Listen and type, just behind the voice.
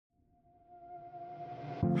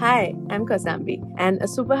Hi, I'm Kosambi, and a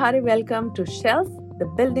super hearty welcome to Shelf, the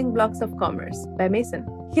Building Blocks of Commerce by Mason.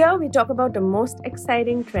 Here we talk about the most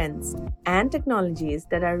exciting trends and technologies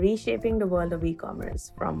that are reshaping the world of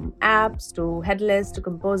e-commerce, from apps to headless to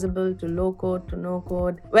composable to low-code to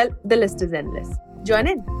no-code. Well, the list is endless. Join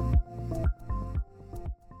in.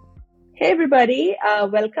 Hey everybody,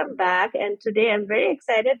 welcome back. And today I'm very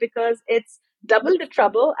excited because it's double the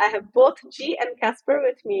trouble. I have both G and Casper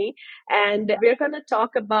with me, and we're going to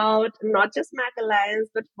talk about not just Mac Alliance,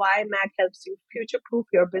 but why Mac helps you future-proof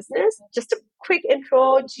your business. Just a quick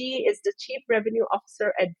intro. G is the Chief Revenue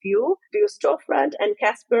Officer at Vue Storefront, and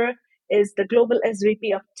Casper is the Global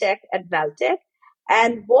SVP of Tech at Valtech.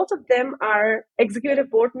 And both of them are executive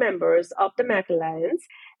board members of the Mac Alliance.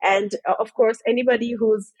 And of course, anybody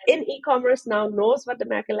who's in e-commerce now knows what the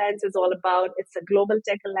Mac Alliance is all about. It's a global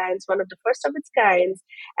tech alliance, one of the first of its kinds,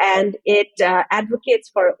 and it advocates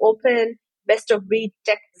for open, best of breed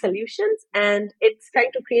tech solutions. And it's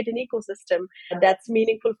trying to create an ecosystem that's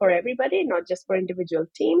meaningful for everybody, not just for individual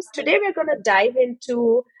teams. Today, we're going to dive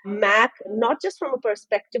into Mac, not just from a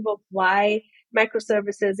perspective of why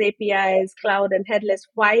microservices, APIs, cloud, and headless,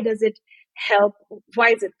 why does it help?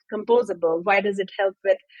 Why is it composable? Why does it help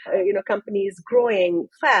with companies growing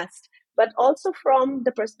fast? But also from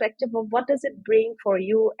the perspective of what does it bring for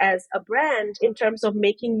you as a brand in terms of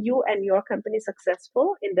making you and your company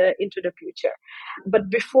successful into the future. But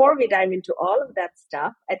before we dive into all of that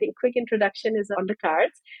stuff, I think quick introduction is on the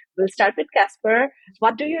cards. We'll start with Casper.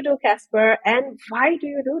 What do you do, Casper, and why do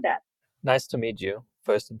you do that? Nice to meet you,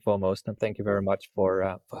 first and foremost, and thank you very much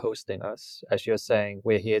for hosting us. As you're saying,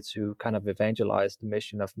 we're here to kind of evangelize the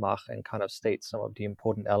mission of Mach and kind of state some of the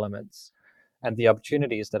important elements and the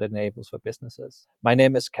opportunities that it enables for businesses. My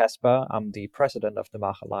name is Casper. I'm the president of the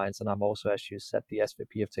Mach Alliance, and I'm also, as you said, the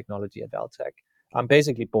SVP of Technology at Valtech. I'm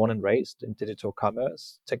basically born and raised in digital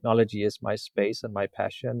commerce. Technology is my space and my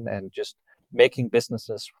passion, and just making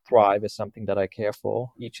businesses thrive is something that I care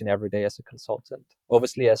for each and every day as a consultant.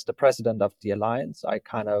 Obviously, as the president of the Alliance, I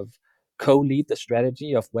kind of co-lead the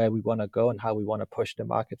strategy of where we want to go and how we want to push the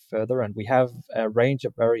market further. And we have a range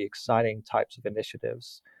of very exciting types of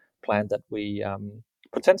initiatives planned that we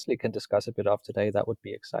potentially can discuss a bit of today. That would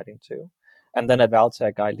be exciting too. And then at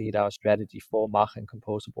Valtech, I lead our strategy for Mach and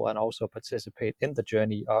Composable and also participate in the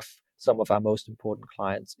journey of some of our most important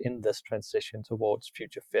clients in this transition towards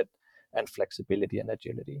future fit and flexibility and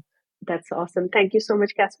agility. That's awesome. Thank you so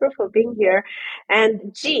much, Casper, for being here.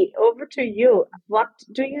 And G, over to you. What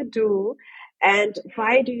do you do and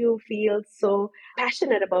why do you feel so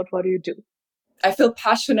passionate about what you do? I feel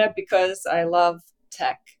passionate because I love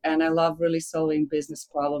tech and I love really solving business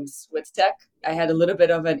problems with tech. I had a little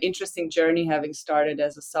bit of an interesting journey having started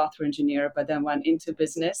as a software engineer, but then went into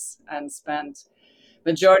business and spent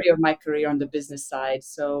majority of my career on the business side,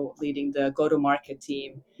 so leading the go-to-market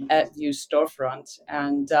team at Vue Storefront.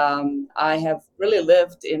 And I have really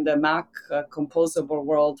lived in the Mac composable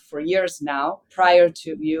world for years now. Prior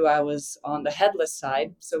to Vue, I was on the headless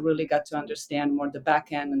side, so really got to understand more the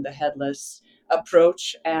back end and the headless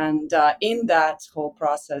approach. And in that whole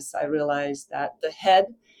process, I realized that the head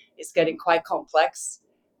is getting quite complex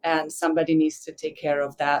and somebody needs to take care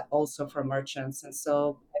of that also for merchants. And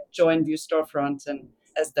so I joined Vue Storefront and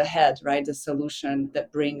as the head, right, the solution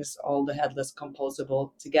that brings all the headless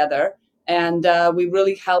composable together. And we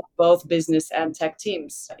really help both business and tech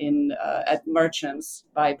teams at merchants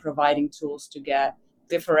by providing tools to get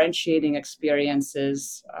differentiating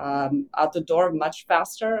experiences out the door much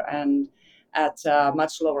faster and at a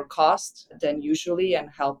much lower cost than usually, and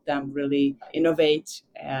help them really innovate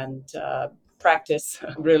and practice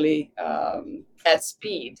really at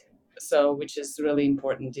speed. So, which is really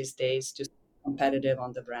important these days to competitive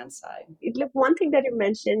on the brand side. Look, one thing that you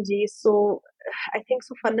mentioned, G, so I think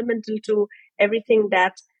so fundamental to everything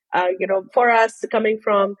that for us coming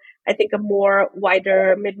from, I think, a more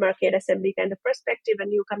wider mid-market SMB kind of perspective,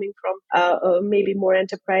 and you coming from maybe more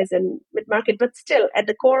enterprise and mid-market, but still at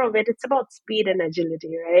the core of it, it's about speed and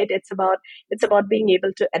agility, right? It's about being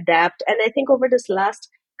able to adapt. And I think over this last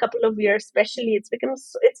couple of years, especially,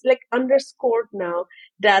 it's like underscored now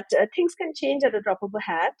that things can change at the drop of a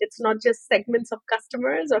hat. It's not just segments of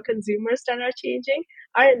customers or consumers that are changing.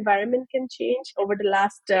 Our environment can change. Over the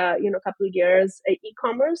last couple of years,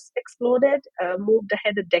 e-commerce exploded, moved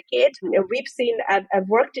ahead a decade. We've seen, I've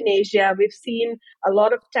worked in Asia, we've seen a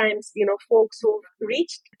lot of times, folks who've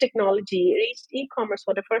reached technology, reached e-commerce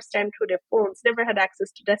for the first time through their phones, never had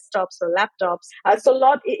access to desktops or laptops. So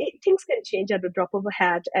things can change at the drop of a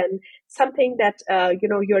hat. and something that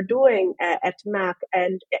you're doing at Mac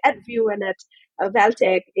and at Vue and at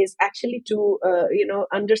Valtech is actually to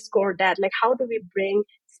underscore that, like, how do we bring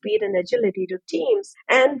speed and agility to teams?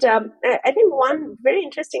 And I think one very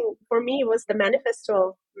interesting for me was the manifesto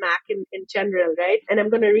of Mac in general, right? And I'm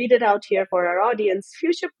going to read it out here for our audience: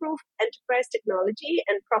 future-proof enterprise technology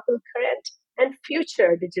and propel current and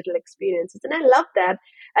future digital experiences. And I love that.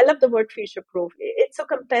 I love the word future proof. It's so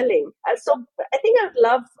compelling. So I think I'd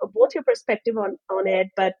love both your perspective on it,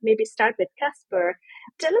 but maybe start with Casper.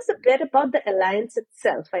 Tell us a bit about the alliance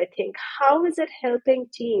itself. I think, how is it helping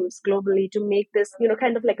teams globally to make this,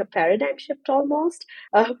 kind of like a paradigm shift almost,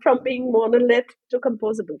 from being monolith to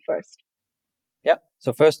composable first? Yeah.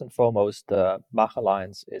 So first and foremost, the Mach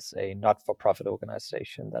Alliance is a not-for-profit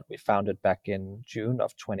organization that we founded back in June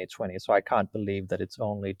of 2020. So I can't believe that it's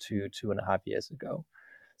only 2.5 years ago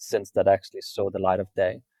since that actually saw the light of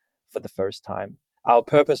day for the first time. Our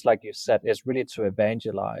purpose, like you said, is really to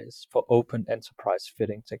evangelize for open enterprise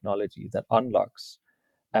fitting technology that unlocks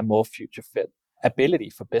a more future fit ability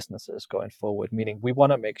for businesses going forward, meaning we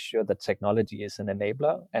want to make sure that technology is an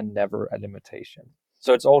enabler and never a limitation.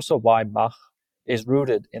 So it's also why Mach is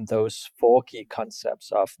rooted in those four key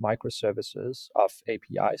concepts of microservices, of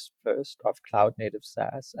APIs first, of cloud native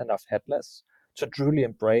SaaS, and of headless, to truly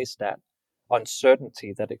embrace that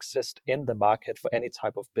uncertainty that exists in the market for any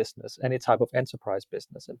type of business, any type of enterprise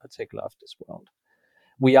business in particular of this world.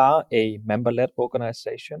 We are a member-led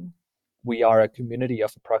organization. We are a community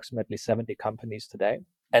of approximately 70 companies today,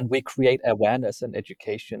 and we create awareness and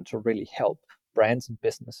education to really help brands and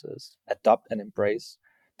businesses adopt and embrace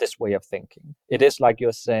this way of thinking. It is, like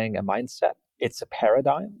you're saying, a mindset. It's a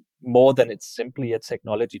paradigm more than it's simply a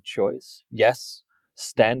technology choice. Yes,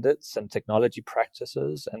 standards and technology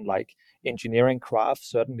practices and like engineering craft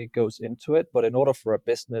certainly goes into it. But in order for a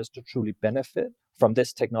business to truly benefit from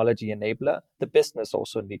this technology enabler, the business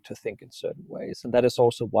also need to think in certain ways. And that is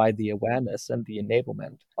also why the awareness and the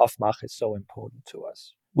enablement of Mach is so important to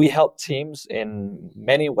us. We help teams in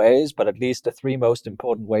many ways, but at least the three most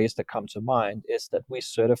important ways that come to mind is that we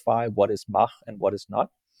certify what is Mach and what is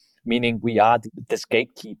not, meaning we are this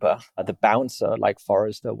gatekeeper, the bouncer, like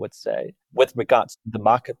Forrester would say, with regards to the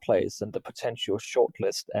marketplace and the potential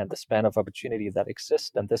shortlist and the span of opportunity that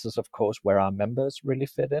exists. And this is, of course, where our members really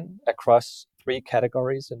fit in across three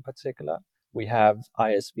categories in particular. We have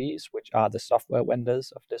ISVs, which are the software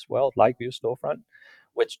vendors of this world, like Vue Storefront,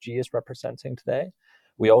 which G is representing today.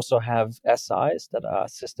 We also have SIs that are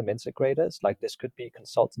system integrators, like this could be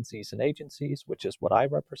consultancies and agencies, which is what I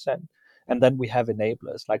represent. And then we have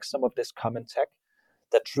enablers, like some of this common tech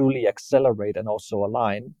that truly accelerate and also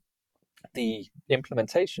align the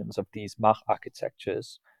implementations of these Mach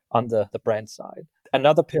architectures on the brand side.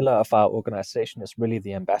 Another pillar of our organization is really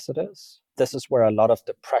the ambassadors. This is where a lot of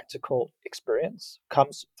the practical experience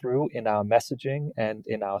comes through in our messaging and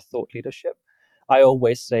in our thought leadership. I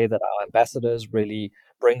always say that our ambassadors really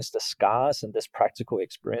brings the scars and this practical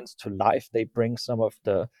experience to life. They bring some of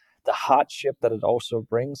the hardship that it also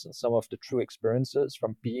brings and some of the true experiences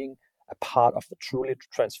from being a part of a truly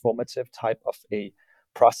transformative type of a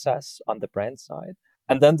process on the brand side.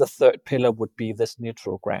 And then the third pillar would be this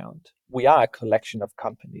neutral ground. We are a collection of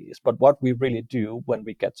companies, but what we really do when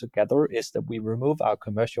we get together is that we remove our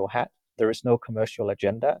commercial hat. There is no commercial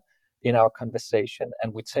agenda in our conversation,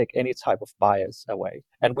 and we take any type of bias away.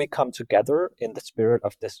 And we come together in the spirit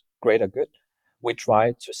of this greater good. We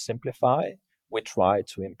try to simplify, we try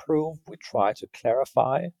to improve, we try to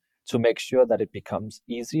clarify, to make sure that it becomes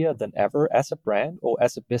easier than ever as a brand or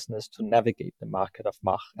as a business to navigate the market of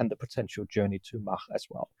Mach and the potential journey to Mach as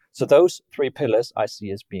well. So those three pillars I see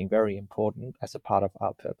as being very important as a part of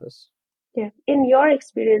our purpose. Yeah. In your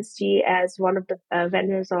experience, G, as one of the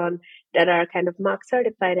vendors on that are kind of Mach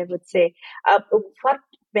certified, I would say, what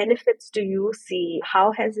benefits do you see?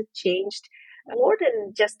 How has it changed more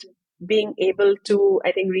than just being able to,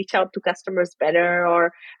 I think, reach out to customers better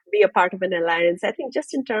or be a part of an alliance? I think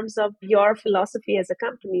just in terms of your philosophy as a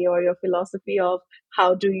company or your philosophy of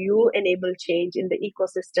how do you enable change in the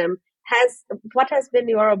ecosystem, what has been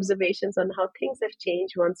your observations on how things have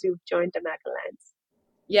changed once you've joined the Mac Alliance?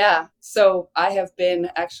 Yeah, so I have been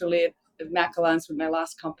actually at Mac Alliance with my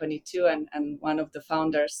last company too, and one of the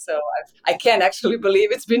founders. So I can't actually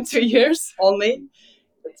believe it's been 2 years only.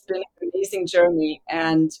 It's been an amazing journey.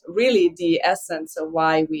 And really, the essence of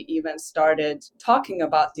why we even started talking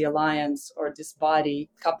about the Alliance or this body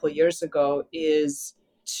a couple of years ago is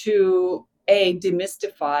to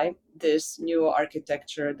demystify this new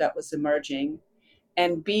architecture that was emerging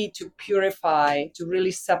and B, to purify, to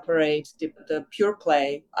really separate the pure play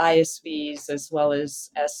ISVs as well as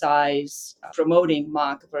SIs promoting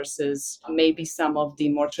Mach versus maybe some of the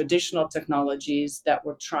more traditional technologies that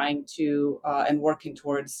we're trying to and working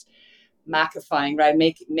towards Machifying, right?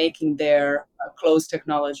 Making their closed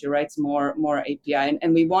technology, right? It's more API.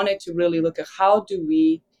 And we wanted to really look at how do we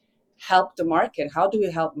help the market? How do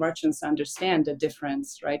we help merchants understand the difference,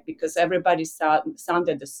 right? Because everybody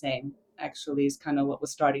sounded the same, actually, is kind of what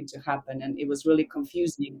was starting to happen. And it was really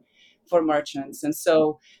confusing for merchants. And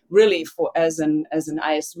so really for as an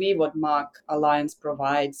ISV, what Mach Alliance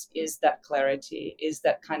provides is that clarity, is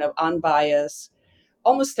that kind of unbiased,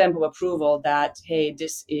 almost stamp of approval that, hey,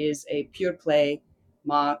 this is a pure play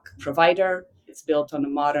Mach provider. It's built on a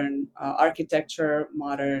modern architecture,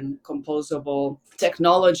 modern composable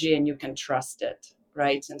technology, and you can trust it,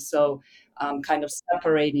 right? And so, kind of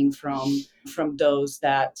separating from those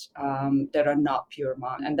that are not pure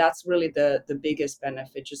Mach, and that's really the biggest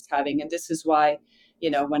benefit, just having. And this is why,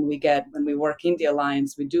 when we work in the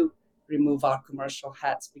alliance, we do remove our commercial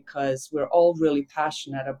hats because we're all really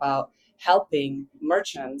passionate about helping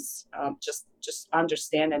merchants just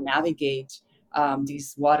understand and navigate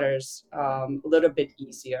these waters a little bit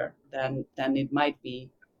easier than it might be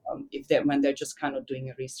if they when they're just kind of doing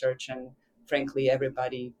a research, and frankly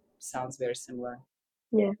everybody sounds very similar.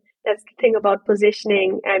 Yeah, that's the thing about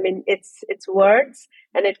positioning. I mean, it's words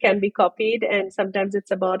and it can be copied, and sometimes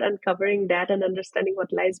it's about uncovering that and understanding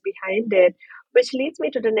what lies behind it. Which leads me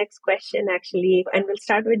to the next question, actually, and we'll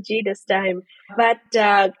start with G this time. But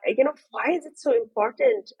why is it so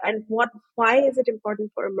important, and why is it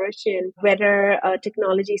important for a merchant, whether a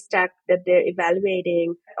technology stack that they're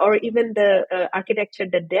evaluating or even the architecture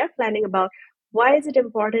that they're planning about? Why is it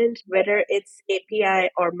important, whether it's API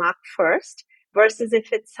or Mach first? Versus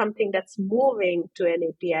if it's something that's moving to an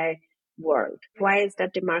API world? Why is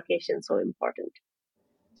that demarcation so important?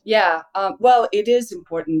 Yeah, well, it is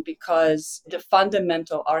important because the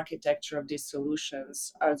fundamental architecture of these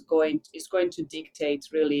solutions is going to dictate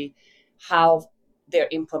really how they're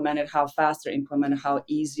implemented, how fast they're implemented, how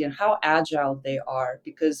easy and how agile they are.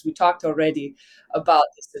 Because we talked already about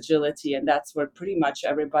this agility, and that's what pretty much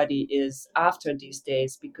everybody is after these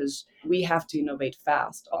days. Because we have to innovate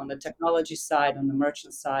fast on the technology side, on the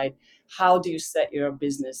merchant side. How do you set your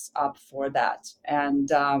business up for that? And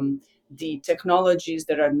the technologies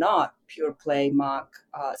that are not pure play Mach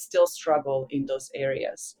still struggle in those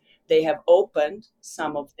areas. They have opened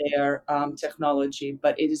some of their technology,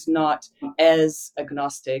 but it is not as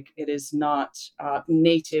agnostic. It is not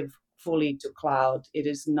native fully to cloud. It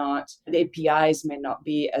is not, the APIs may not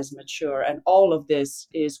be as mature. And all of this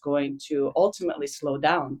is going to ultimately slow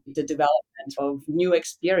down the development of new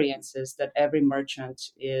experiences that every merchant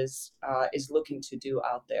is looking to do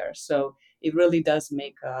out there. So it really does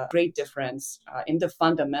make a great difference in the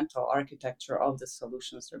fundamental architecture of the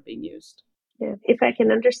solutions that are being used. Yeah. If I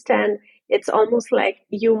can understand, it's almost like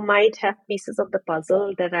you might have pieces of the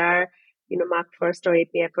puzzle that are, Mach first or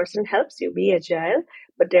API first, and helps you be agile,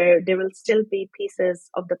 but there will still be pieces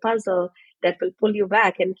of the puzzle that will pull you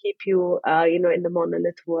back and keep you, in the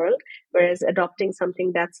monolith world. Whereas adopting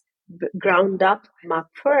something that's ground up Mach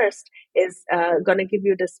first is going to give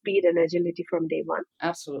you the speed and agility from day one.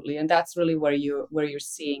 Absolutely, and that's really where you're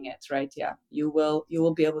seeing it, right? Yeah, you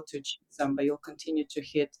will be able to achieve some, but you'll continue to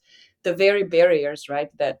hit the very barriers, right,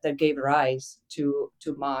 that gave rise to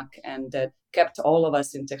Mach, and that kept all of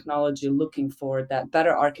us in technology looking for that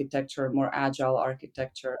better architecture, more agile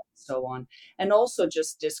architecture, and so on. And also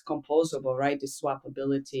just this composable, right, this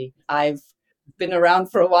swappability. I've been around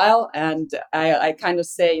for a while, and I kind of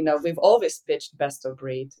say, we've always pitched best of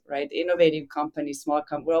breed, right? Innovative companies, small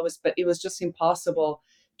companies, but it was just impossible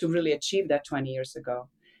to really achieve that 20 years ago.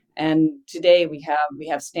 And today we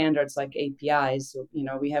have standards like APIs,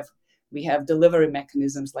 we have delivery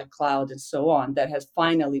mechanisms like cloud and so on that has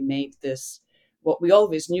finally made this, what we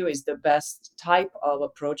always knew is the best type of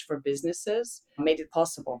approach for businesses, made it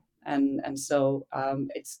possible. And so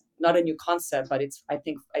it's not a new concept, but I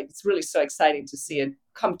think it's really so exciting to see it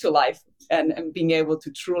come to life, and being able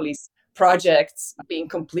to truly projects being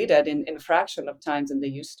completed in a fraction of times than they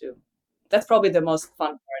used to. That's probably the most fun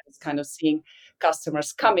part, is kind of seeing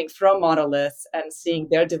customers coming from monoliths and seeing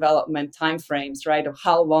their development timeframes, right, of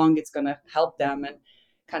how long it's going to help them, and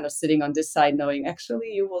kind of sitting on this side knowing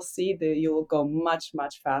actually you will go much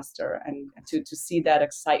faster, and to see that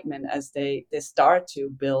excitement as they start to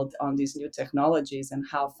build on these new technologies and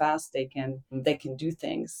how fast they can do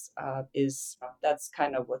things, is that's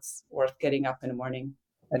kind of what's worth getting up in the morning.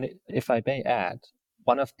 And if I may add,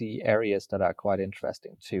 one of the areas that are quite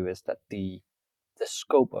interesting too is that the the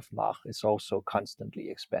scope of Mach is also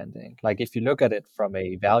constantly expanding. Like if you look at it from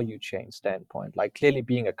a value chain standpoint, like clearly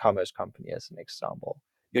being a commerce company as an example,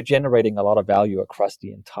 you're generating a lot of value across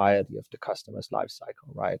the entirety of the customer's life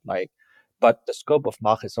cycle, right? Like, but the scope of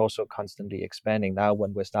Mach is also constantly expanding now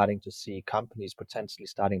when we're starting to see companies potentially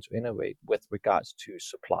starting to innovate with regards to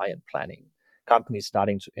supply and planning, companies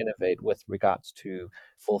starting to innovate with regards to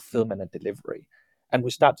fulfillment and delivery. And we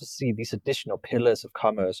start to see these additional pillars of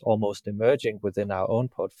commerce almost emerging within our own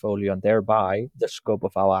portfolio, and thereby the scope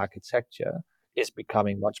of our architecture is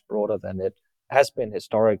becoming much broader than it has been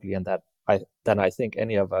historically, and than I think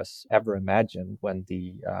any of us ever imagined when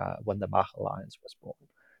the Mach Alliance was born.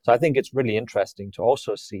 So I think it's really interesting to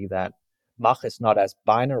also see that Mach is not as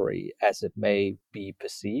binary as it may be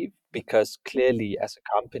perceived, because clearly, as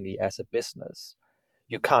a company, as a business,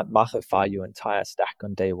 you can't Machify your entire stack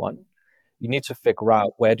on day one. You need to figure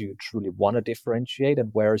out where do you truly want to differentiate and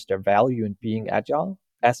where is there value in being agile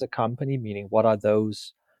as a company, meaning what are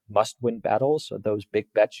those must win battles or those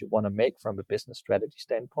big bets you want to make from a business strategy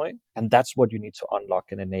standpoint. And that's what you need to unlock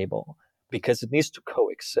and enable, because it needs to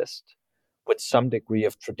coexist with some degree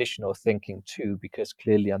of traditional thinking too, because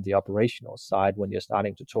clearly on the operational side, when you're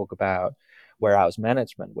starting to talk about warehouse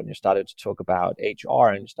management, when you're starting to talk about HR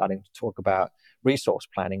and you're starting to talk about resource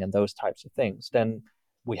planning and those types of things, then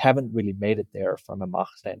we haven't really made it there from a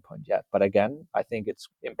Mach standpoint yet. But again, I think it's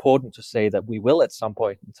important to say that we will at some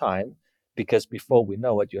point in time, because before we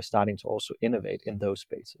know it, you're starting to also innovate in those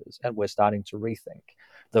spaces, and we're starting to rethink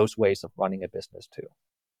those ways of running a business too.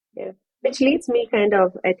 Yeah. Which leads me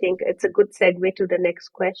I think it's a good segue to the next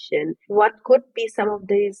question. What could be some of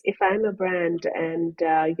these, if I'm a brand and,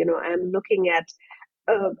 I'm looking at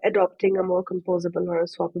adopting a more composable or a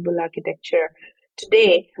swappable architecture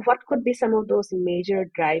today, what could be some of those major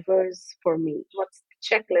drivers for me? What's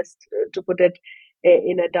the checklist, to put it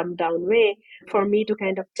in a dumbed down way, for me to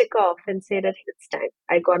kind of tick off and say that it's time.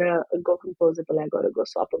 I gotta go composable, I gotta go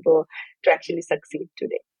swappable to actually succeed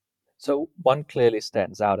today. So one clearly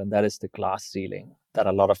stands out, and that is the glass ceiling that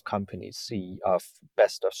a lot of companies see of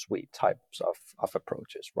best of suite types of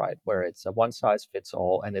approaches, right? Where it's a one size fits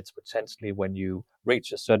all, and it's potentially when you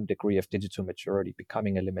reach a certain degree of digital maturity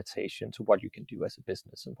becoming a limitation to what you can do as a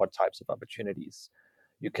business and what types of opportunities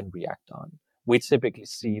you can react on. We typically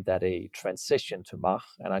see that a transition to Mach,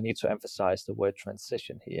 and I need to emphasize the word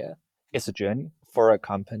transition here, is a journey for a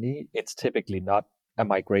company. It's typically not a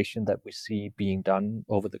migration that we see being done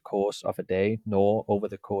over the course of a day, nor over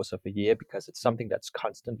the course of a year, because it's something that's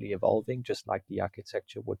constantly evolving, just like the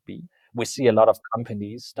architecture would be. We see a lot of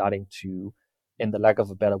companies starting to, in the lack of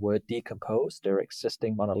a better word, decompose their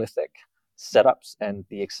existing monolithic setups and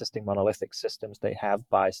the existing monolithic systems they have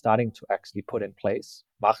by starting to actually put in place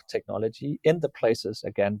Mach technology in the places,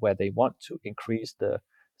 again, where they want to increase the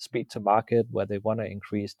speed to market, where they want to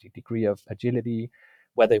increase the degree of agility,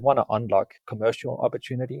 where they want to unlock commercial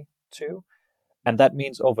opportunity too. And that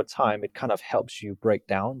means over time, it kind of helps you break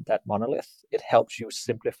down that monolith. It helps you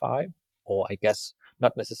simplify, or I guess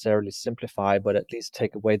not necessarily simplify, but at least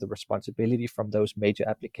take away the responsibility from those major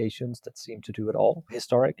applications that seem to do it all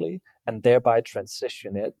historically, and thereby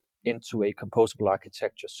transition it into a composable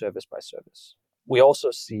architecture service by service. We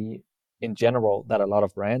also see in general that a lot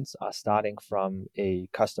of brands are starting from a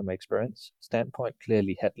customer experience standpoint.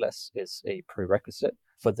 Clearly, headless is a prerequisite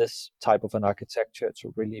for this type of an architecture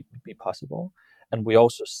to really be possible. And we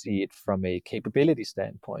also see it from a capability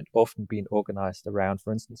standpoint, often being organized around,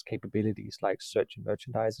 for instance, capabilities like search and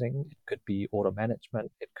merchandising. It could be order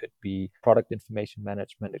management. It could be product information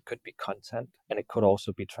management. It could be content. And it could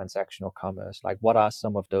also be transactional commerce. Like, what are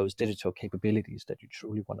some of those digital capabilities that you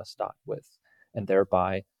truly want to start with, and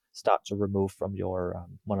thereby start to remove from your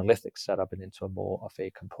monolithic setup and into a more of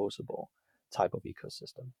a composable type of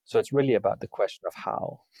ecosystem. So it's really about the question of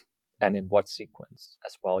how and in what sequence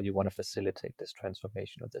as well you want to facilitate this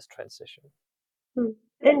transformation or this transition.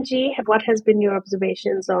 And G, what has been your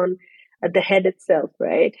observations on the head itself,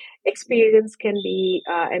 right? Experience can be,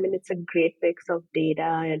 it's a great mix of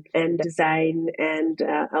data and design and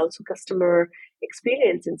also customer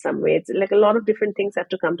experience in some ways. Like a lot of different things have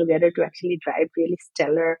to come together to actually drive really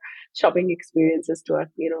stellar shopping experiences to our,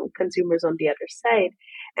 consumers on the other side.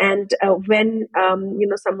 And when,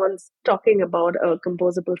 someone's talking about a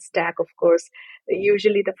composable stack, of course,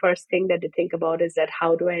 usually the first thing that they think about is that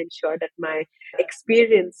how do I ensure that my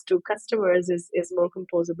experience to customers is more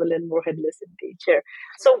composable and more headless in nature.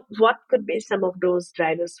 So what could be some of those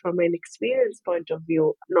drivers from an experience point of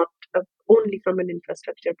view, not only from an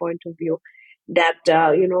infrastructure point of view, that,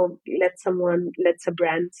 lets a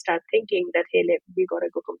brand start thinking that, hey, we got to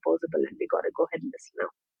go composable and we got to go headless now?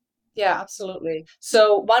 Yeah, absolutely.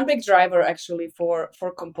 So one big driver actually for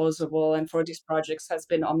Composable and for these projects has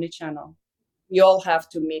been omnichannel. We all have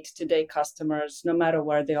to meet today customers no matter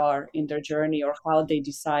where they are in their journey or how they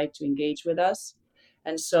decide to engage with us.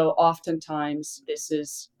 And so oftentimes this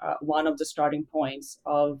is one of the starting points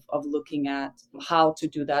of looking at how to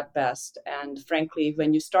do that best. And frankly,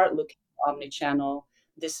 when you start looking at omnichannel,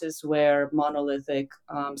 this is where monolithic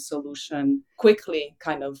solution quickly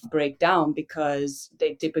kind of break down because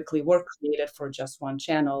they typically were created for just one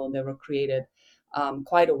channel and they were created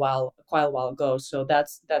quite a while ago. So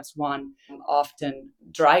that's one often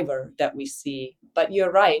driver that we see. But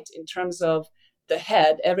you're right in terms of the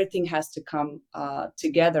head, everything has to come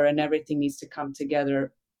together, and everything needs to come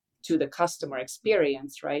together to the customer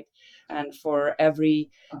experience, right? And for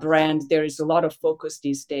every brand, there is a lot of focus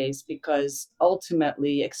these days because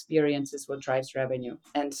ultimately experience is what drives revenue.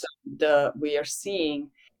 And so we are seeing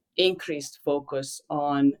increased focus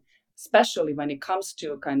on, especially when it comes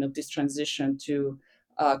to kind of this transition to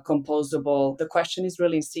composable. The question is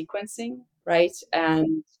really in sequencing, right?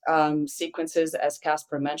 And sequences, as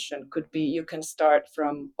Casper mentioned, could be you can start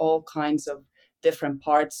from all kinds of different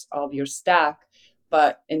parts of your stack.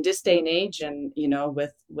 But in this day and age, and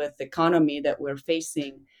with the economy that we're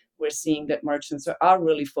facing, we're seeing that merchants are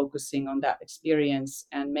really focusing on that experience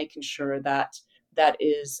and making sure that that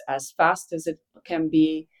is as fast as it can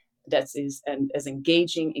be, that is and as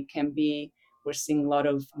engaging it can be. We're seeing a lot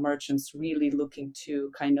of merchants really looking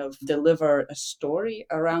to kind of deliver a story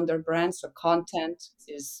around their brand. So content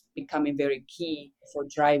is becoming very key for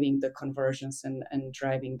driving the conversions and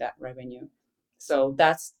driving that revenue. So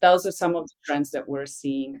those are some of the trends that we're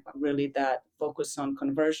seeing, really that focus on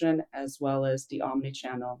conversion as well as the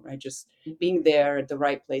omni-channel, right? Just being there at the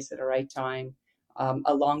right place at the right time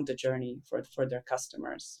along the journey for their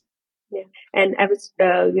customers. Yeah. And I was,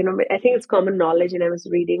 I think it's common knowledge, and I was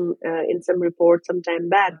reading in some report some time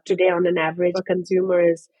back. Today, on an average, a consumer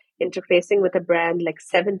is interfacing with a brand like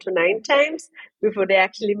 7 to 9 times before they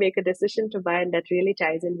actually make a decision to buy. And that really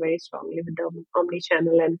ties in very strongly with the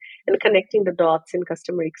omni-channel and connecting the dots in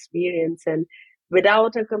customer experience. And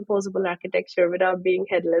without a composable architecture, without being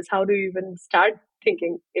headless, how do you even start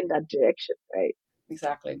thinking in that direction, right?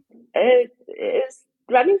 Exactly. It is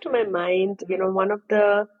running to my mind, one of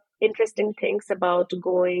the interesting things about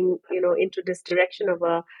going, into this direction of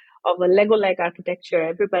a Lego-like architecture.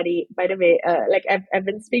 Everybody, by the way, like I've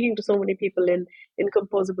been speaking to so many people in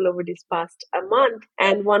Composable over this past a month,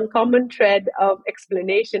 and one common thread of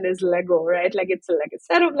explanation is Lego, right? Like it's like a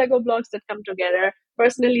set of Lego blocks that come together.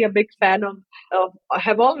 Personally, a big fan of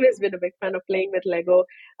have always been a big fan of playing with Lego,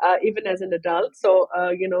 even as an adult. So,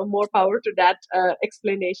 more power to that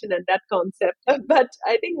explanation and that concept. But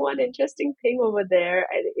I think one interesting thing over there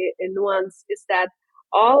in nuance is that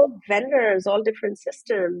all vendors, all different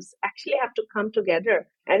systems actually have to come together.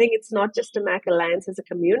 I think it's not just a Mac Alliance as a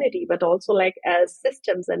community, but also like as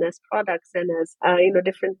systems and as products and as,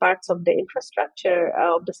 different parts of the infrastructure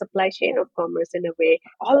of the supply chain of commerce in a way.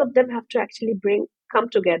 All of them have to actually come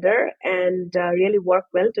together and really work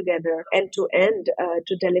well together end to end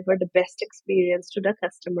to deliver the best experience to the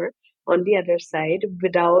customer on the other side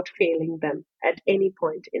without failing them at any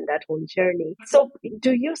point in that whole journey. So,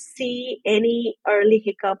 do you see any early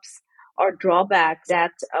hiccups or drawbacks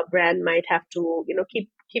that a brand might have to,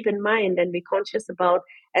 keep in mind and be conscious about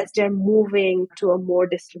as they're moving to a more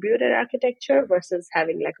distributed architecture versus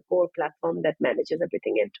having like a core platform that manages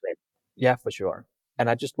everything end to end? Yeah, for sure. And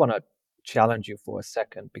I just want to challenge you for a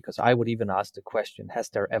second because I would even ask the question, has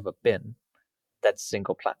there ever been that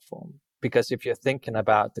single platform? Because if you're thinking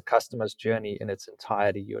about the customer's journey in its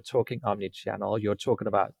entirety, you're talking omni-channel, you're talking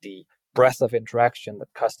about the breadth of interaction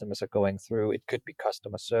that customers are going through. It could be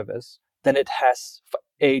customer service. Then it has for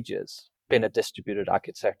ages been a distributed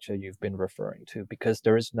architecture you've been referring to because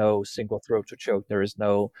there is no single throat to choke. There is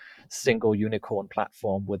no single unicorn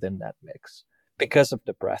platform within that mix because of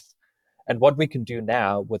the breadth. And what we can do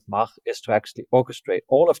now with Mach is to actually orchestrate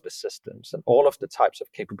all of the systems and all of the types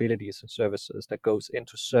of capabilities and services that goes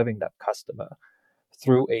into serving that customer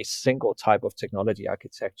through a single type of technology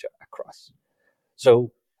architecture across.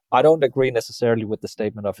 So I don't agree necessarily with the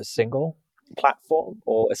statement of a single platform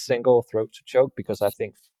or a single throat to choke because I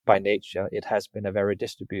think by nature it has been a very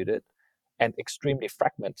distributed and extremely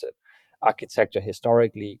fragmented architecture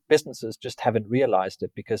historically. Businesses just haven't realized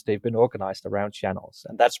it because they've been organized around channels.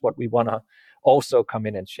 And that's what we want to also come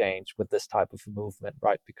in and change with this type of movement,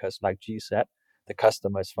 right? Because like G said, the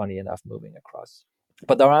customer is funny enough moving across.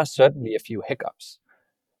 But there are certainly a few hiccups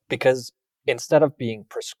because instead of being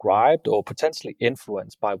prescribed or potentially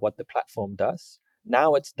influenced by what the platform does,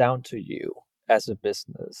 now it's down to you as a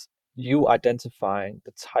business. you identifying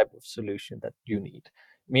the type of solution that you need.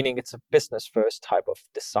 Meaning it's a business first type of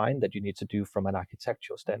design that you need to do from an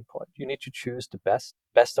architectural standpoint. You need to choose the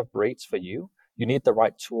best of breeds for you. You need the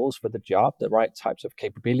right tools for the job, the right types of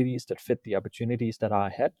capabilities that fit the opportunities that are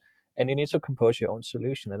ahead. And you need to compose your own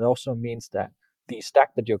solution. It also means that the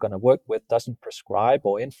stack that you're going to work with doesn't prescribe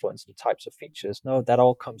or influence the types of features. No, that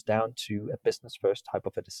all comes down to a business first type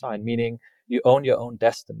of a design, meaning you own your own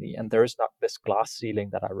destiny and there is not this glass ceiling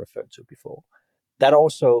that I referred to before. That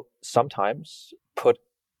also sometimes put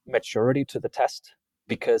maturity to the test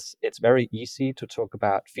because it's very easy to talk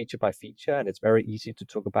about feature by feature and it's very easy to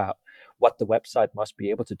talk about what the website must be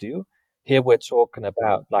able to do. Here we're talking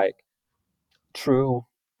about like true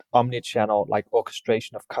omni-channel like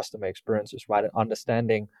orchestration of customer experiences, right? And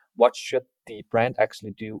understanding what should the brand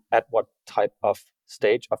actually do at what type of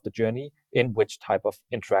stage of the journey in which type of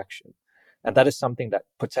interaction. And that is something that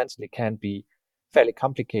potentially can be fairly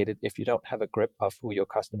complicated if you don't have a grip of who your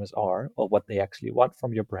customers are or what they actually want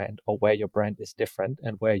from your brand or where your brand is different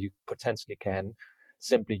and where you potentially can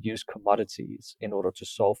simply use commodities in order to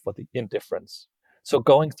solve for the indifference. So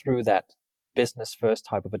going through that business first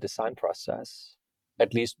type of a design process,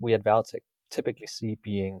 at least we at Valtech typically see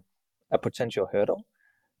being a potential hurdle,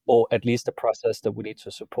 or at least a process that we need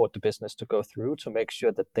to support the business to go through to make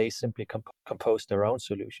sure that they simply compose their own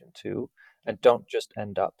solution too, and don't just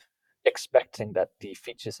end up expecting that the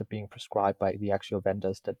features are being prescribed by the actual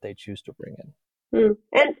vendors that they choose to bring in.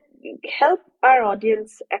 And help our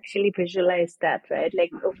audience actually visualize that, right?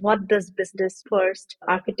 Like, what does business first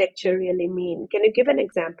architecture really mean? Can you give an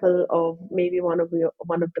example of maybe one of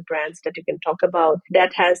the brands that you can talk about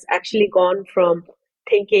that has actually gone from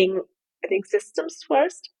thinking, I think, systems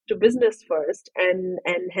first to business first, and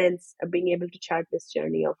hence being able to chart this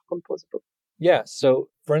journey of composable? Yeah. So,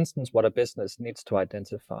 for instance, what a business needs to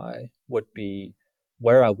identify would be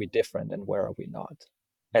where are we different and where are we not?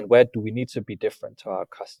 And where do we need to be different to our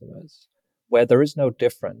customers? Where there is no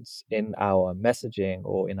difference in our messaging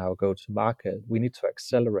or in our go to market, we need to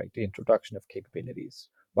accelerate the introduction of capabilities,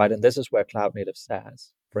 right? And this is where cloud native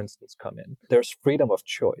SaaS, for instance, come in. There's freedom of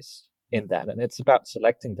choice in that. And it's about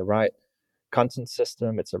selecting the right content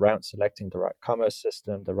system. It's around selecting the right commerce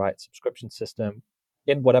system, the right subscription system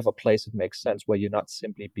in whatever place it makes sense, where you're not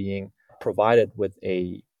simply being provided with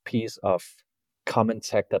a piece of common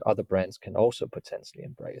tech that other brands can also potentially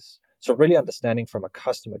embrace. So really understanding from a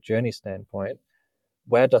customer journey standpoint,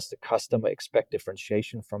 where does the customer expect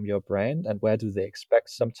differentiation from your brand and where do they expect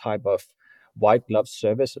some type of white glove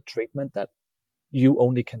service or treatment that you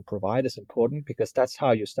only can provide is important, because that's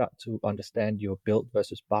how you start to understand your build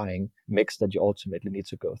versus buying mix that you ultimately need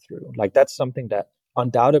to go through. Like that's something that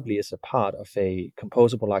undoubtedly is a part of a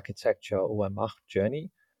composable architecture or a Mach journey.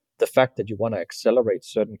 The fact that you want to accelerate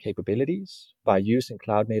certain capabilities by using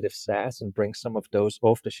cloud native SaaS and bring some of those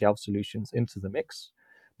off the shelf solutions into the mix.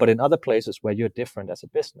 But in other places where you're different as a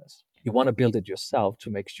business, you want to build it yourself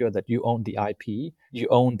to make sure that you own the IP, you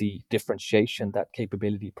own the differentiation that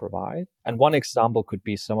capability provide. And one example could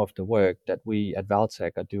be some of the work that we at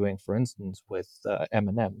Valtech are doing, for instance, with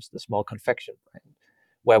M&M's, the small confection brand,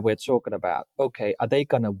 where we're talking about, okay, are they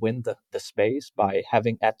going to win the space by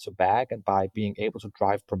having add to bag and by being able to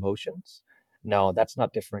drive promotions? No, that's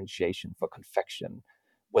not differentiation for confection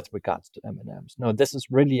with regards to M&Ms. No, this is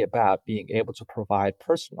really about being able to provide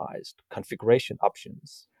personalized configuration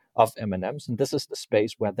options of M&Ms. And this is the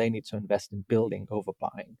space where they need to invest in building over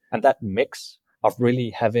buying. And that mix of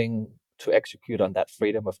really having to execute on that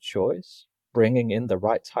freedom of choice, bringing in the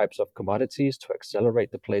right types of commodities to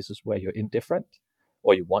accelerate the places where you're indifferent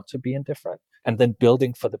or you want to be indifferent, and then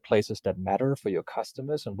building for the places that matter for your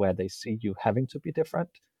customers and where they see you having to be different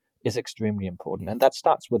is extremely important. And that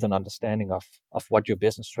starts with an understanding of what your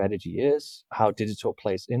business strategy is, how digital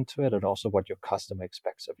plays into it, and also what your customer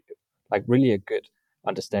expects of you. Like really a good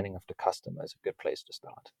understanding of the customer is a good place to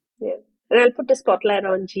start. Yeah. And I'll put the spotlight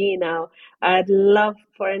on G now. I'd love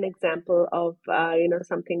for an example of,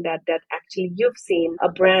 something that actually you've seen a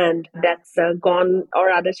brand that's gone or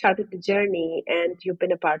rather charted the journey and you've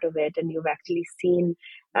been a part of it and you've actually seen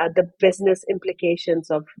the business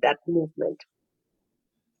implications of that movement.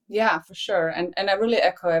 Yeah, for sure. And I really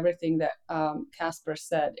echo everything that Casper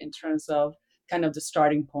said in terms of kind of the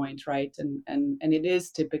starting point, right? And it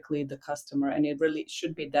is typically the customer, and it really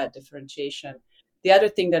should be that differentiation. The other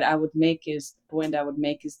thing that I would make is the point I would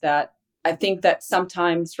make is that I think that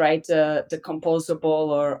sometimes, right, the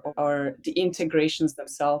composable or the integrations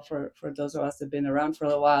themselves, for those of us that have been around for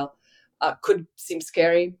a while, could seem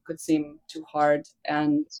scary, could seem too hard.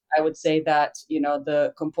 And I would say that,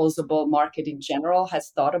 the composable market in general has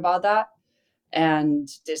thought about that. And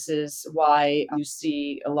this is why you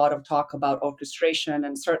see a lot of talk about orchestration.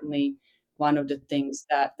 And certainly, one of the things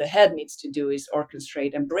that the head needs to do is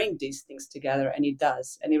orchestrate and bring these things together. And it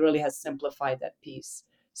does. And it really has simplified that piece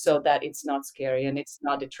so that it's not scary and it's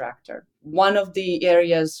not detractor. One of the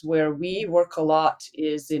areas where we work a lot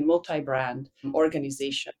is in multi-brand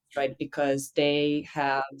organizations, right? Because they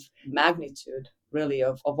have magnitude really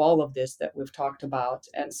of all of this that we've talked about.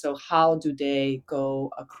 And so how do they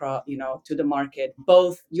go across, to the market,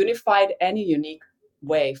 both unified and a unique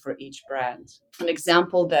way for each brand? An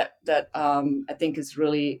example that I think is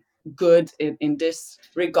really good in this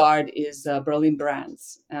regard is Berlin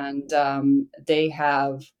Brands, and they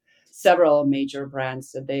have several major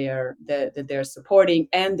brands that they're supporting,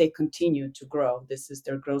 and they continue to grow. This is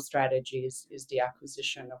their growth strategy is the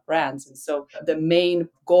acquisition of brands. And so the main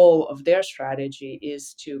goal of their strategy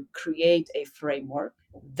is to create a framework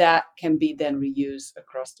that can be then reused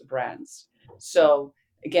across the brands. So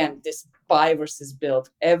again, this buy versus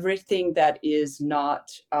build, everything that is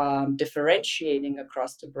not differentiating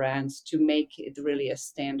across the brands, to make it really a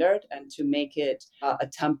standard and to make it a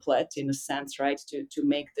template in a sense, right? To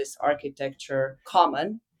make this architecture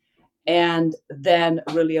common, and then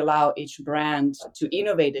really allow each brand to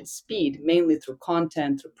innovate at speed, mainly through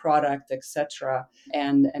content, through product, etc.,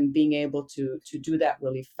 and being able to do that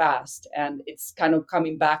really fast. And it's kind of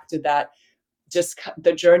coming back to that, just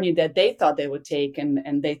the journey that they thought they would take,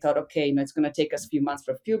 and they thought, okay, it's going to take us a few months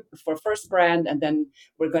for first brand, and then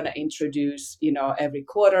we're going to introduce every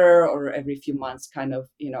quarter or every few months kind of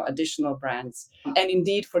additional brands. And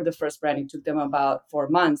indeed, for the first brand, it took them about 4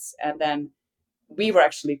 months, and then we were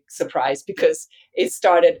actually surprised because it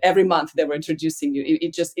started every month they were introducing you.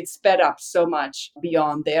 It sped up so much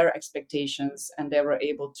beyond their expectations, and they were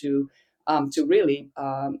able to really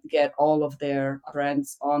get all of their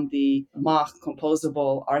brands on the Mach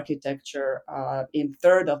composable architecture in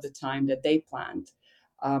third of the time that they planned.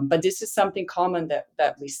 But this is something common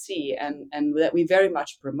that we see, and that we very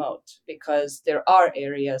much promote, because there are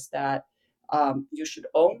areas that you should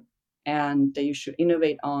own and that you should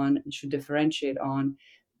innovate on, you should differentiate on.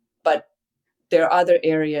 But there are other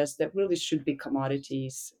areas that really should be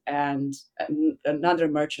commodities, and another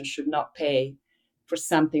merchant should not pay for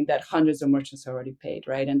something that hundreds of merchants already paid,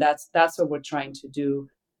 right? And that's what we're trying to do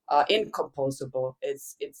in Composable.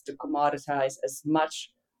 It's to commoditize as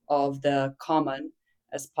much of the common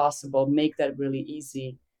as possible, make that really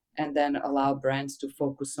easy, and then allow brands to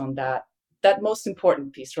focus on that most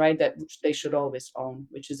important piece, right? That which they should always own,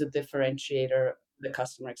 which is a differentiator, the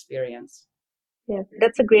customer experience. Yeah,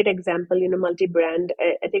 that's a great example, multi-brand.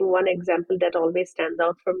 I think one example that always stands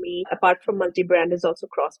out for me, apart from multi-brand, is also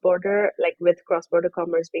cross-border. Like with cross-border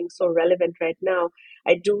commerce being so relevant right now,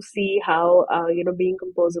 I do see how, being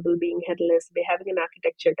composable, being headless, having an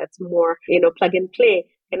architecture that's more, plug and play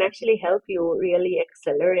can actually help you really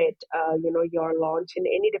accelerate, your launch in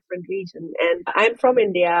any different region. And I'm from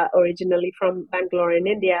India, originally from Bangalore in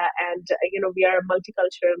India, and, we are a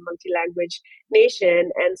multicultural, multi-language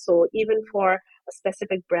nation. And so even for a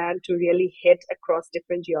specific brand to really hit across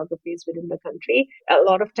different geographies within the country, a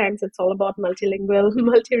lot of times it's all about multilingual,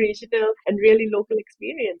 multi-regional, and really local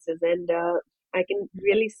experiences. And I can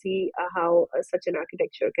really see how such an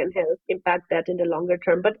architecture can help impact that in the longer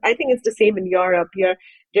term. But I think it's the same in Europe.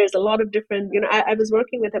 There's a lot of different, I was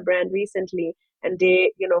working with a brand recently, and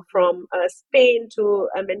they, from Spain to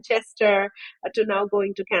Manchester to now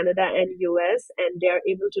going to Canada and US, and they're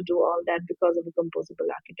able to do all that because of the composable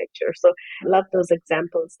architecture. So love those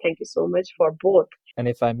examples. Thank you so much for both. And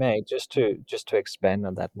if I may, just to expand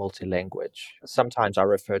on that multi-language, sometimes I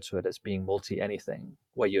refer to it as being multi-anything,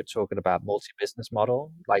 where you're talking about multi-business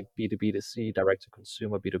model, like B2B to C, direct to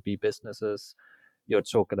consumer, B2B businesses. You're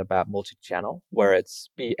talking about multi-channel, where it's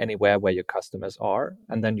be anywhere where your customers are.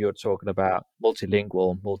 And then you're talking about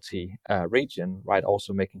multilingual, multi-region, right?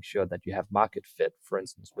 Also making sure that you have market fit, for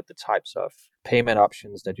instance, with the types of payment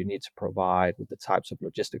options that you need to provide, with the types of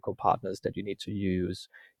logistical partners that you need to use,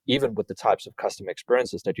 even with the types of customer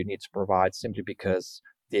experiences that you need to provide, simply because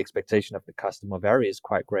the expectation of the customer varies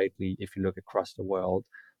quite greatly if you look across the world,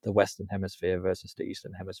 the Western Hemisphere versus the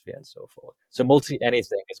Eastern Hemisphere and so forth. So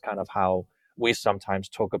multi-anything is kind of how we sometimes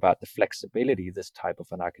talk about the flexibility this type of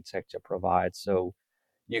an architecture provides. So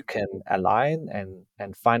you can align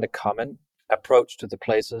and find a common approach to the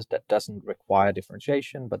places that doesn't require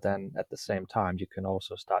differentiation, but then at the same time, you can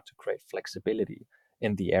also start to create flexibility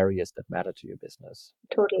in the areas that matter to your business.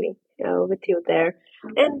 Totally with you there.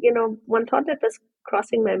 And, one thought that was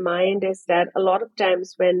crossing my mind is that a lot of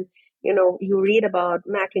times when, you read about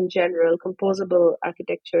Mac in general, composable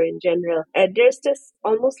architecture in general, there's this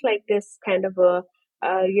almost like this kind of a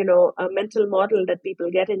a mental model that people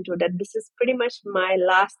get into, that this is pretty much my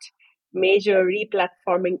last major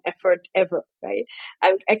replatforming effort ever, right?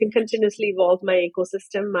 I can continuously evolve my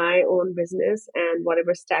ecosystem, my own business, and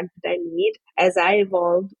whatever stack that I need. As I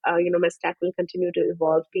evolve, my stack will continue to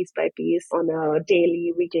evolve piece by piece on a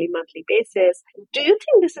daily, weekly, monthly basis. Do you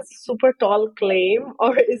think this is a super tall claim,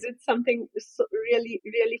 or is it something really,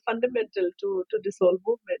 really fundamental to this whole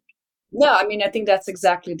movement? No, I mean, I think that's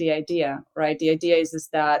exactly the idea, right? The idea is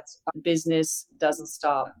that business doesn't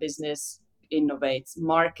stop, business innovates,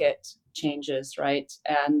 market changes, right?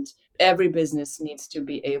 And every business needs to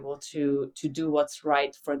be able to do what's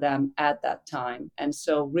right for them at that time. And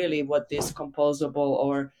so really what this composable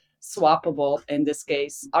or swappable, in this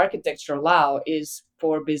case, architecture allow is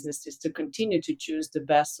for businesses to continue to choose the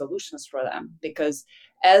best solutions for them, because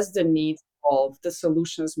as the needs evolve, the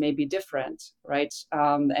solutions may be different, right?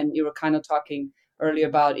 And you were kind of talking earlier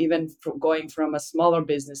about even going from a smaller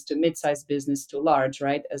business to mid-sized business to large,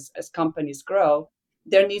 right? As companies grow,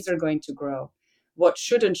 their needs are going to grow. What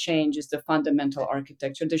shouldn't change is the fundamental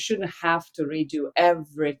architecture. They shouldn't have to redo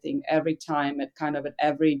everything every time at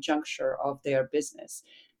every juncture of their business.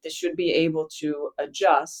 They should be able to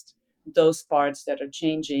adjust those parts that are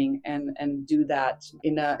changing and do that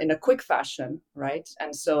in a quick fashion, right?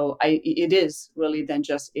 And so it is really then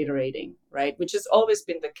just iterating, right? Which has always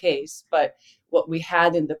been the case, but what we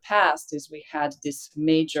had in the past is we had this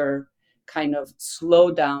major kind of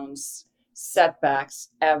slowdowns, setbacks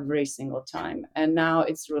every single time, and now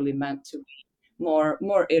it's really meant to be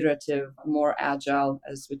more iterative, more agile,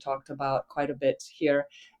 as we talked about quite a bit here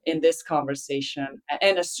in this conversation,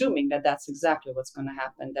 and assuming that that's exactly what's going to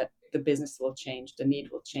happen, that the business will change, the need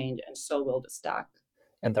will change, and so will the stack.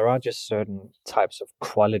 And there are just certain types of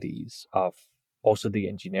qualities of also the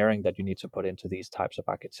engineering that you need to put into these types of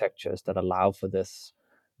architectures that allow for this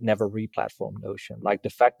never re-platform notion. Like the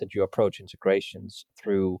fact that you approach integrations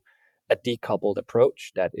through a decoupled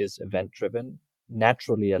approach that is event driven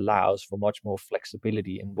naturally allows for much more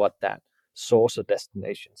flexibility in what that source or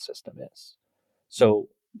destination system is. So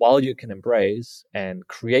while you can embrace and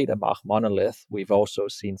create a Mach monolith, we've also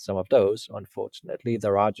seen some of those. Unfortunately,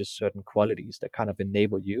 there are just certain qualities that kind of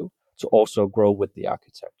enable you to also grow with the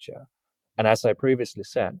architecture. And as I previously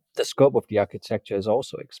said, the scope of the architecture is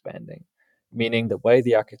also expanding, meaning the way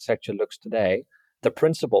the architecture looks today, the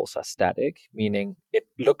principles are static, meaning it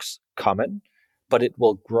looks common, but it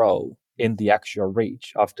will grow in the actual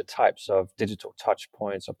reach of the types of digital touch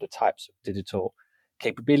points, of the types of digital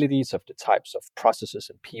capabilities, of the types of processes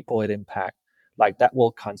and people it impact. Like that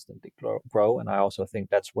will constantly grow. And I also think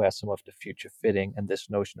that's where some of the future fitting and this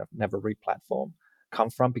notion of never re-platform come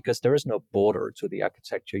from, because there is no border to the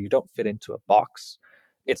architecture. You don't fit into a box.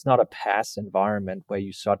 It's not a PaaS environment where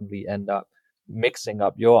you suddenly end up mixing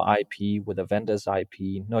up your IP with a vendor's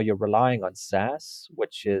IP. No, you're relying on SaaS,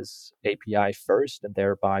 which is API first, and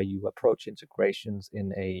thereby you approach integrations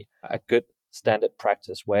in a good standard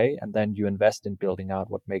practice way, and then you invest in building out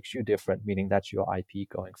what makes you different, meaning that's your IP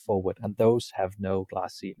going forward. And those have no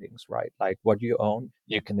glass ceilings, right? Like what you own,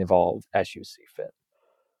 you can evolve as you see fit.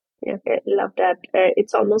 Yeah, I love that.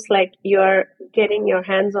 It's almost like you're getting your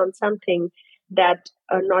hands on something that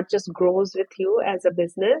not just grows with you as a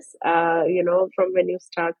business, from when you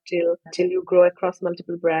start till you grow across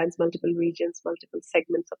multiple brands, multiple regions, multiple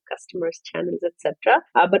segments of customers, channels, etc.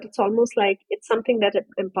 But it's almost like it's something that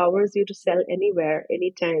empowers you to sell anywhere,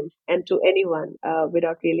 anytime, and to anyone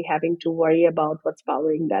without really having to worry about what's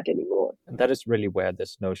powering that anymore. And that is really where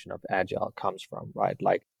this notion of agile comes from, right?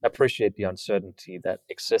 Like appreciate the uncertainty that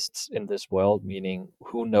exists in this world, meaning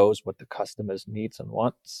who knows what the customer's needs and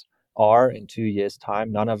wants are in 2 years'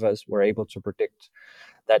 time. None of us were able to predict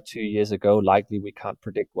that 2 years ago. Likely we can't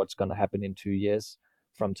predict what's going to happen in 2 years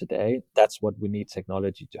from today. That's what we need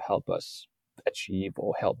technology to help us achieve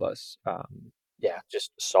or help us,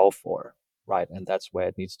 just solve for, right? And that's where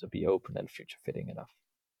it needs to be open and future fitting enough.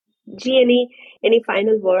 G, any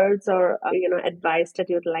final words or advice that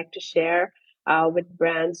you'd like to share with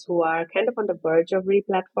brands who are kind of on the verge of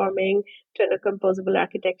replatforming to a composable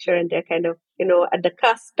architecture, and they're kind of at the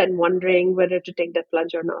cusp and wondering whether to take that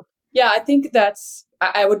plunge or not? Yeah, I think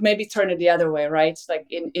I would maybe turn it the other way, right? Like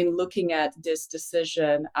in looking at this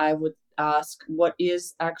decision, I would ask, what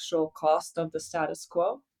is actual cost of the status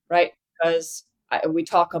quo, right? Because we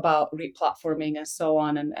talk about replatforming and so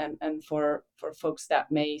on, and for folks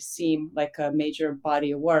that may seem like a major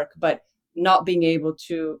body of work, but not being able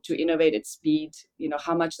to innovate at speed,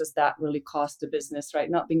 how much does that really cost the business, right?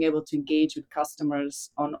 Not being able to engage with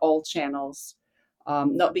customers on all channels,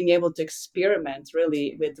 not being able to experiment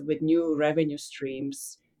really with new revenue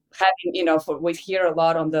streams, having, we hear a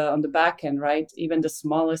lot on the back end, right? Even the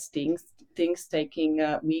smallest things taking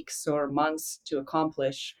weeks or months to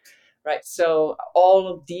accomplish, right? So all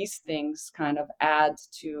of these things kind of add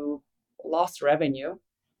to lost revenue,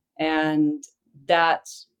 and that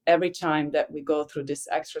every time that we go through this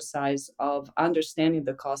exercise of understanding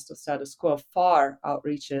the cost of status quo far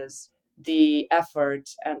outreaches the effort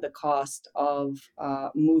and the cost of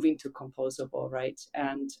moving to composable, right?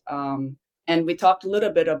 And we talked a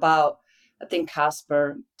little bit about, I think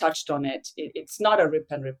Casper touched on it's not a rip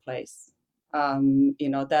and replace.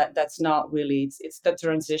 That's not really, it's the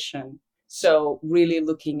transition. So really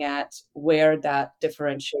looking at where that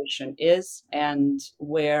differentiation is and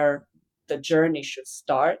where the journey should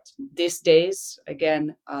start. These days,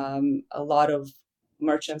 again, a lot of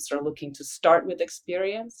merchants are looking to start with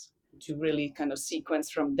experience to really kind of sequence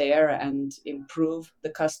from there and improve the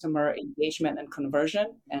customer engagement and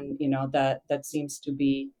conversion. And that seems to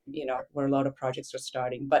be where a lot of projects are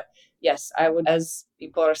starting. But yes, I would, as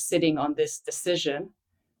people are sitting on this decision,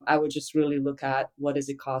 I would just really look at what does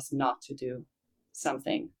it cost not to do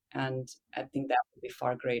something, and I think that would be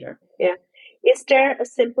far greater. Yeah. Is there a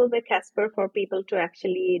simple way, Casper, for people to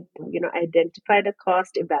actually, identify the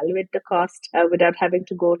cost, evaluate the cost without having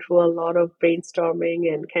to go through a lot of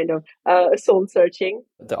brainstorming and kind of soul searching?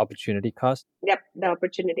 The opportunity cost? Yep, the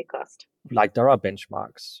opportunity cost. Like there are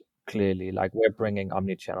benchmarks, clearly. Like we're bringing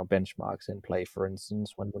omnichannel benchmarks in play, for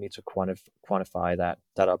instance, when we need to quantify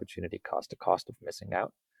that opportunity cost, the cost of missing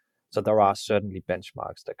out. So there are certainly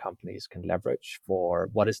benchmarks that companies can leverage for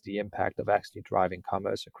what is the impact of actually driving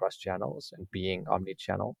commerce across channels and being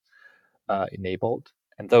omnichannel enabled.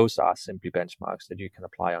 And those are simply benchmarks that you can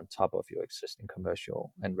apply on top of your existing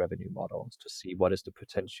commercial and revenue models to see what is the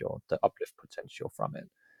potential, the uplift potential from it.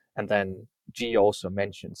 And then G also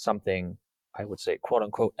mentioned something, I would say, quote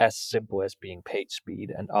unquote, as simple as being page speed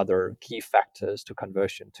and other key factors to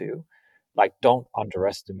conversion too. Like, don't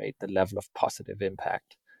underestimate the level of positive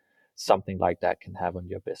impact something like that can have on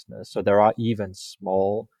your business. So there are even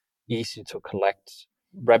small, easy to collect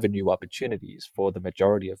revenue opportunities for the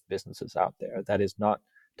majority of businesses out there that is not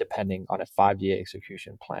depending on a 5-year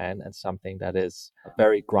execution plan and something that is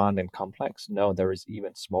very grand and complex. No, there is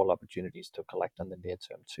even small opportunities to collect on the near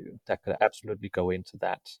term too that could absolutely go into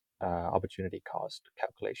that opportunity cost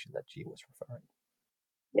calculation that G was referring.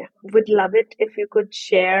 Yeah, would love it if you could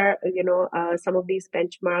share, some of these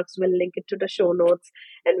benchmarks. We'll link it to the show notes,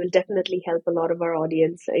 and will definitely help a lot of our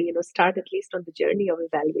audience, start at least on the journey of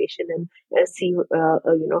evaluation and see,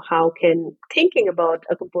 how can thinking about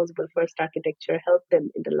a composable first architecture help them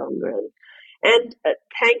in the long run. And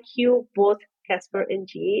thank you both, Casper and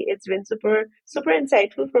G. It's been super, super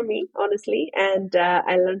insightful for me, honestly. And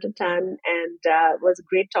I learned a ton, and was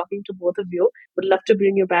great talking to both of you. Would love to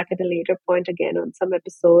bring you back at a later point again on some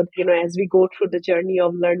episode, as we go through the journey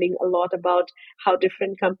of learning a lot about how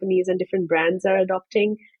different companies and different brands are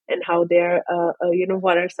adopting and how they're,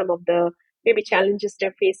 what are some of the maybe challenges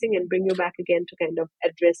they're facing, and bring you back again to kind of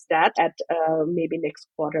address that at maybe next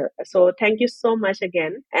quarter. So thank you so much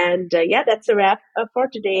again. And that's a wrap for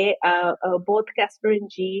today. Both Casper and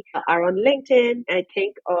G are on LinkedIn. I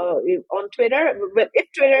think on Twitter. Well,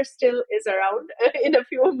 if Twitter still is around in a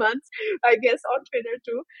few months, I guess on Twitter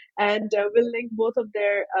too. And we'll link both of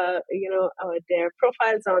their, their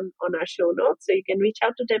profiles on our show notes. So you can reach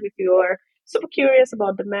out to them if you are super curious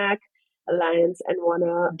about the Mac Alliance and want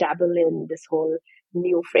to dabble in this whole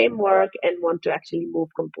new framework and want to actually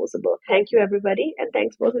move composable. Thank you, everybody, and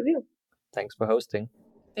thanks both of you. Thanks for hosting.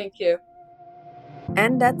 Thank you.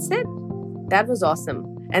 And that's it. That was awesome.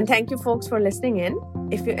 And thank you, folks, for listening in.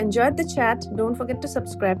 If you enjoyed the chat, don't forget to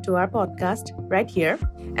subscribe to our podcast right here.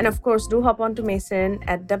 And of course, do hop on to Mason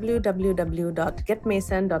at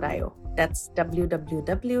www.getmason.io. That's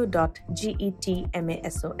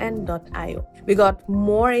www.getmason.io. We got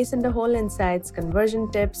more Ace in the Hole insights,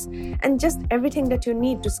 conversion tips, and just everything that you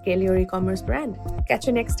need to scale your e-commerce brand. Catch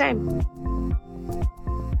you next time.